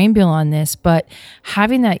the grain bill on this, but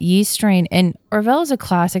having that yeast strain, and Orval is a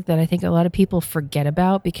classic that I think a lot of people forget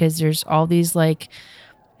about because there's all these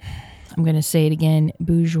I'm going to say it again,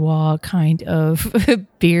 bourgeois kind of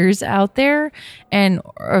beers out there. And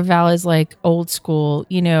Orval is like old school,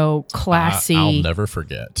 classy. I'll never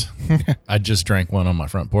forget. I just drank one on my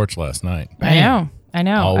front porch last night. I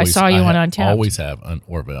know. I saw you one on tap. Always have an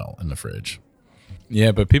Orval in the fridge.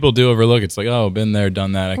 Yeah, but people do overlook. It's like, oh, been there,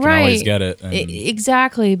 done that. I can always get it. And,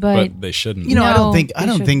 Exactly, but they shouldn't. I don't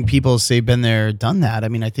shouldn't. think people say been there, done that. I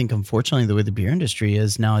mean, I think unfortunately the way the beer industry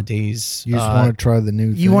is nowadays, You just want to try the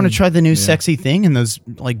new thing. you want to try the new sexy thing and those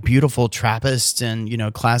like beautiful Trappist and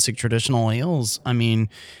classic traditional ales. I mean,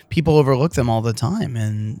 people overlook them all the time,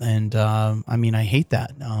 and I mean, I hate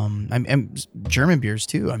that. And German beers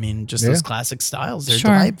too. I mean, just those classic styles, they're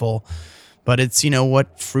Sure. delightful. But it's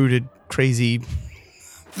what fruited crazy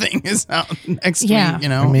thing is out next Yeah. week.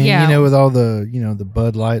 I mean, Yeah. with all the, the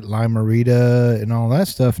Bud Light, Lime-A-Rita, and all that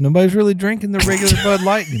stuff, nobody's really drinking the regular Bud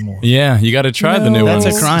Light anymore. Yeah, you got to try the new That's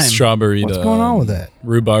one. a crime. Strawberry. What's going on with that?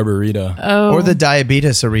 Rhubarberita. Oh, Or the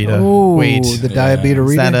diabetes Arita. Oh, Wait, the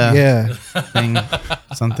Diabetes Is that a- Yeah. thing,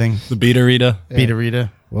 something. The Beaterita. Beta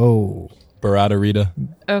Rita. Whoa. Baratarita.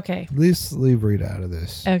 okay. At least leave Rita out of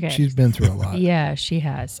this. Okay. She's been through a lot. Yeah, she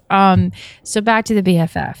has. So back to the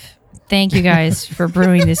BFF. Thank you guys for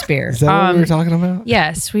brewing this beer. Is that what we were talking about?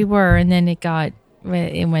 Yes, we were, and then it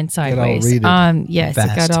went sideways. reeded. Yes,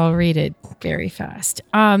 Fast. it got all reeded very fast.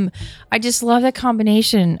 I just love the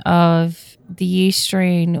combination of the yeast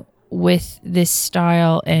strain with this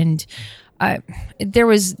style, and there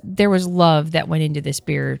was love that went into this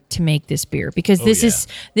beer to make this beer, because this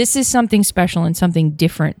is something special and something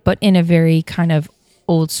different, but in a very kind of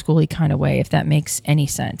old schooly kind of way, if that makes any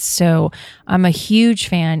sense. So I'm a huge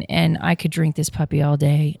fan, and I could drink this puppy all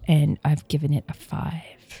day, and I've given it a 5.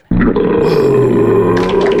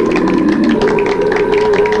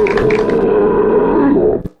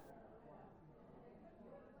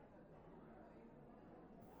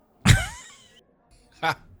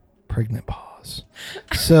 Pregnant pause.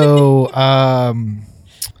 So, it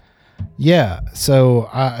was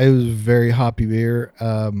a very hoppy beer.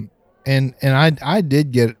 And I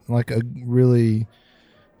did get like a really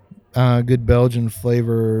good Belgian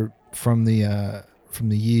flavor from the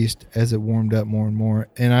yeast as it warmed up more and more.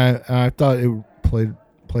 And I thought it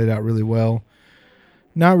played out really well.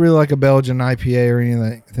 Not really like a Belgian IPA or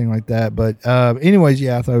anything like that. But anyways,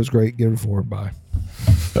 I thought it was great. Give it a 4. Bye.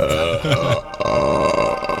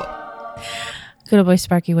 Good old boy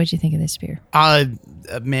Sparky, what'd you think of this beer?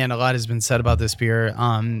 Man, a lot has been said about this beer.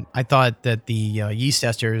 I thought that the yeast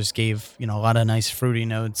esters gave a lot of nice fruity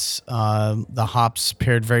notes. The hops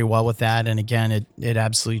paired very well with that, and again, it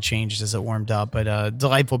absolutely changed as it warmed up. But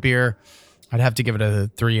delightful beer. I'd have to give it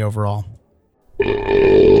a 3 overall.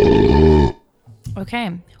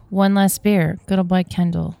 Okay, one last beer. Good old boy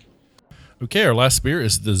Kendall. Okay, our last beer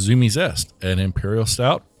is the Zumi Zest, an imperial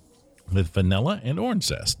stout with vanilla and orange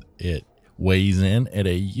zest. It weighs in at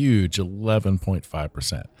a huge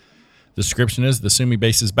 11.5%. Description is the Sumi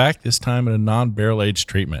base is back, this time in a non-barrel aged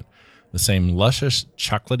treatment. The same luscious,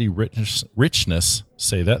 chocolatey richness,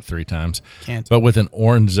 say that 3 times, but with an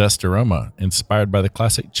orange zest aroma, inspired by the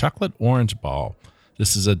classic chocolate orange ball.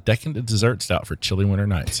 This is a decadent dessert stout for chilly winter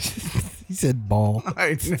nights. He said ball.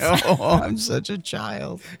 I know. I'm such a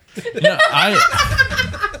child.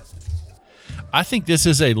 I think this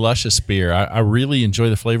is a luscious beer. I really enjoy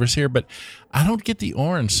the flavors here, but I don't get the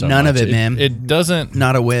orange so None much. of it, man. It doesn't.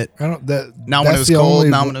 Not a whit. I don't. Not when it was cold.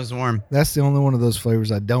 Not when it was warm. That's the only one of those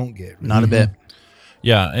flavors I don't get. Not a bit.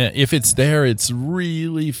 Yeah, if it's there, it's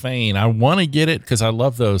really faint. I want to get it because I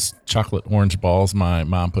love those chocolate orange balls my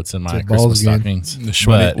mom puts in my Christmas stockings. The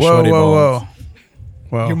sweaty Whoa.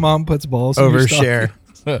 Your mom puts balls in your Overshare.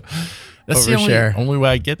 That's the only way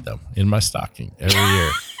I get them in my stocking every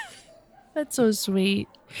year. That's so sweet.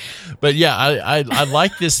 But yeah, I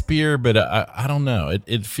like this beer, but I don't know.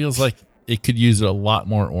 It feels like it could use a lot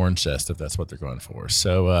more orange zest if that's what they're going for.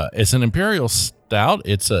 So it's an imperial stout.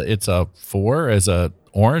 It's a 4 as a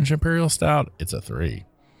orange imperial stout. It's a 3.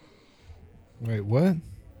 Wait, what?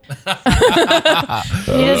 He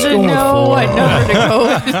doesn't know what number to go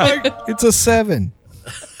with. It's a 7.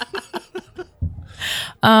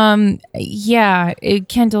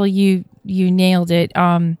 Kendall, you nailed it.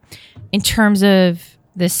 In terms of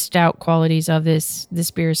the stout qualities of this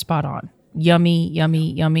beer is spot on.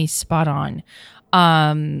 Yummy, spot on.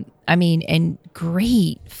 And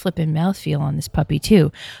great flipping mouthfeel on this puppy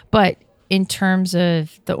too. But in terms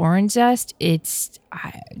of the orange zest,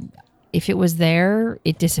 if it was there,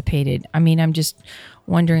 it dissipated. I'm just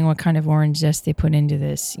wondering what kind of orange zest they put into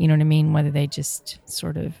this. You know what I mean? Whether they just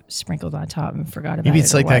sort of sprinkled on top and forgot about it. Maybe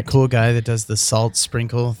it's like that what. cool guy that does the salt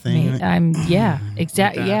sprinkle thing.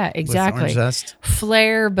 Exactly. Orange zest.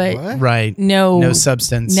 Flair, but What? Right. no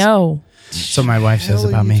substance. No. That's what my wife says Hell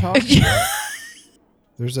about are you me. talking about?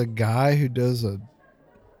 There's a guy who does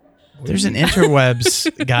There's an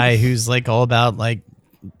interwebs guy who's like all about like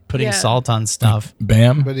putting salt on stuff.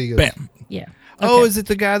 Bam. But he goes, Bam. Yeah. Oh, Okay. is it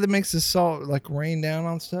the guy that makes the salt like rain down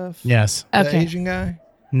on stuff? Yes. The Okay. Asian guy?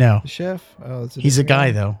 No. The chef? Oh, it's He's a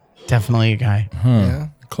different guy though. Definitely a guy. Yeah.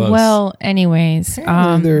 Close. Well, anyways,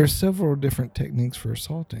 Apparently there are several different techniques for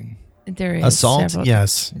salting. there is Assault? several-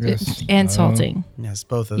 Yes. Yes. and salting. Yes,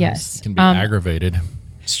 both of Yes. Can be aggravated.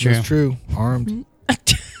 It's true. It's true. Armed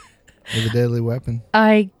with a deadly weapon.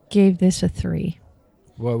 I gave this a 3.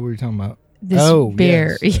 What were you talking about? This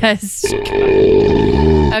beer. Yes.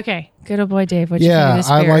 Okay. Good old boy Dave. What'd you think of this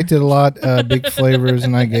I beer? liked it a lot. Big flavors,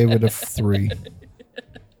 and I gave it a 3.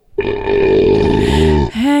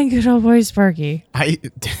 And good old boy Sparky.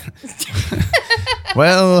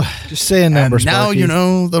 Well, Just say a number. now Sparky. you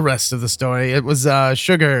know the rest of the story. It was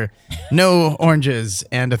sugar, no oranges,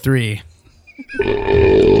 and a 3.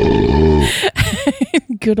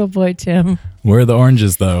 Good old boy Tim. Where are the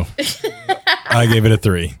oranges, though? I gave it a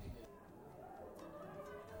 3.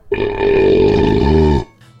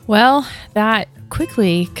 Well, that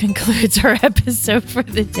quickly concludes our episode for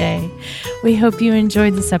the day. We hope you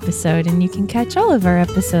enjoyed this episode, and you can catch all of our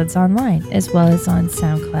episodes online, as well as on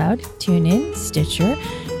SoundCloud, TuneIn, Stitcher,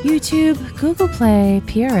 YouTube, Google Play,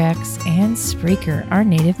 PRX, and Spreaker, our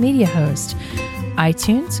native media host.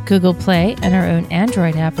 iTunes, Google Play, and our own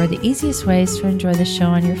Android app are the easiest ways to enjoy the show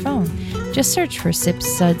on your phone. Just search for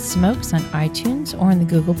Sips, Suds, Smokes on iTunes or in the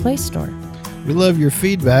Google Play Store. We love your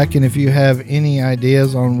feedback, and if you have any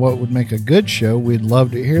ideas on what would make a good show, we'd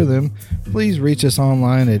love to hear them. Please reach us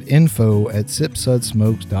online at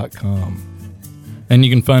info@sipsudsmokes.com. And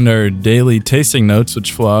you can find our daily tasting notes,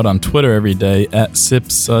 which flow out on Twitter every day at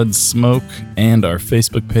SipSudsSmoke, and our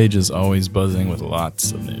Facebook page is always buzzing with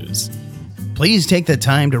lots of news. Please take the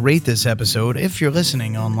time to rate this episode if you're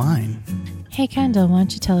listening online. Hey, Kendall, why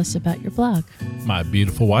don't you tell us about your blog? My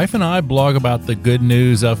beautiful wife and I blog about the good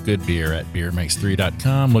news of good beer at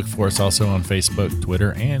beermakes3.com. Look for us also on Facebook,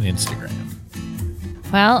 Twitter, and Instagram.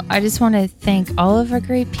 Well, I just want to thank all of our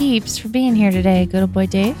great peeps for being here today. Good old boy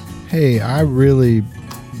Dave. Hey, I really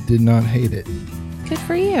did not hate it. Good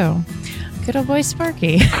for you. Good old boy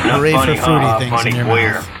Sparky. Hooray for fruity things in your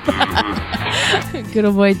mouth. Good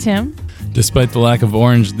old boy Tim. Despite the lack of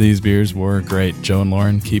orange, these beers were great. Joe and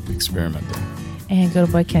Lauren, keep experimenting. And good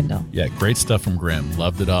old boy Kendall. Yeah, great stuff from Grimm.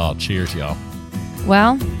 Loved it all. Cheers, y'all.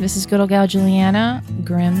 Well, this is good old gal Juliana.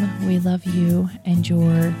 Grimm, we love you and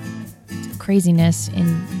your craziness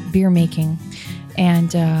in beer making.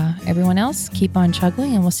 And everyone else, keep on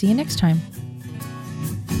chuggling, and we'll see you next time.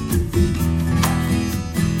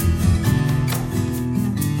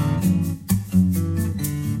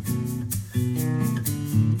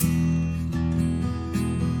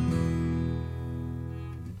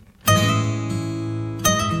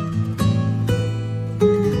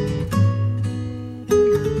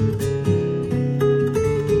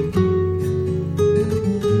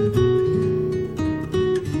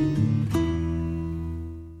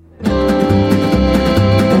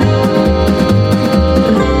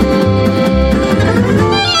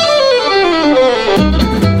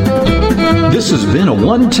 This has been a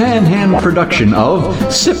One Tan Hand production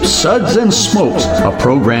of Sips, Suds, and Smokes, a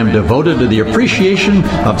program devoted to the appreciation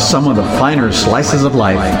of some of the finer slices of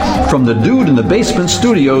life. From the Dude in the Basement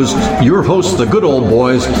Studios, your hosts, the Good Old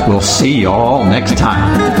Boys, will see you all next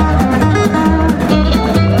time.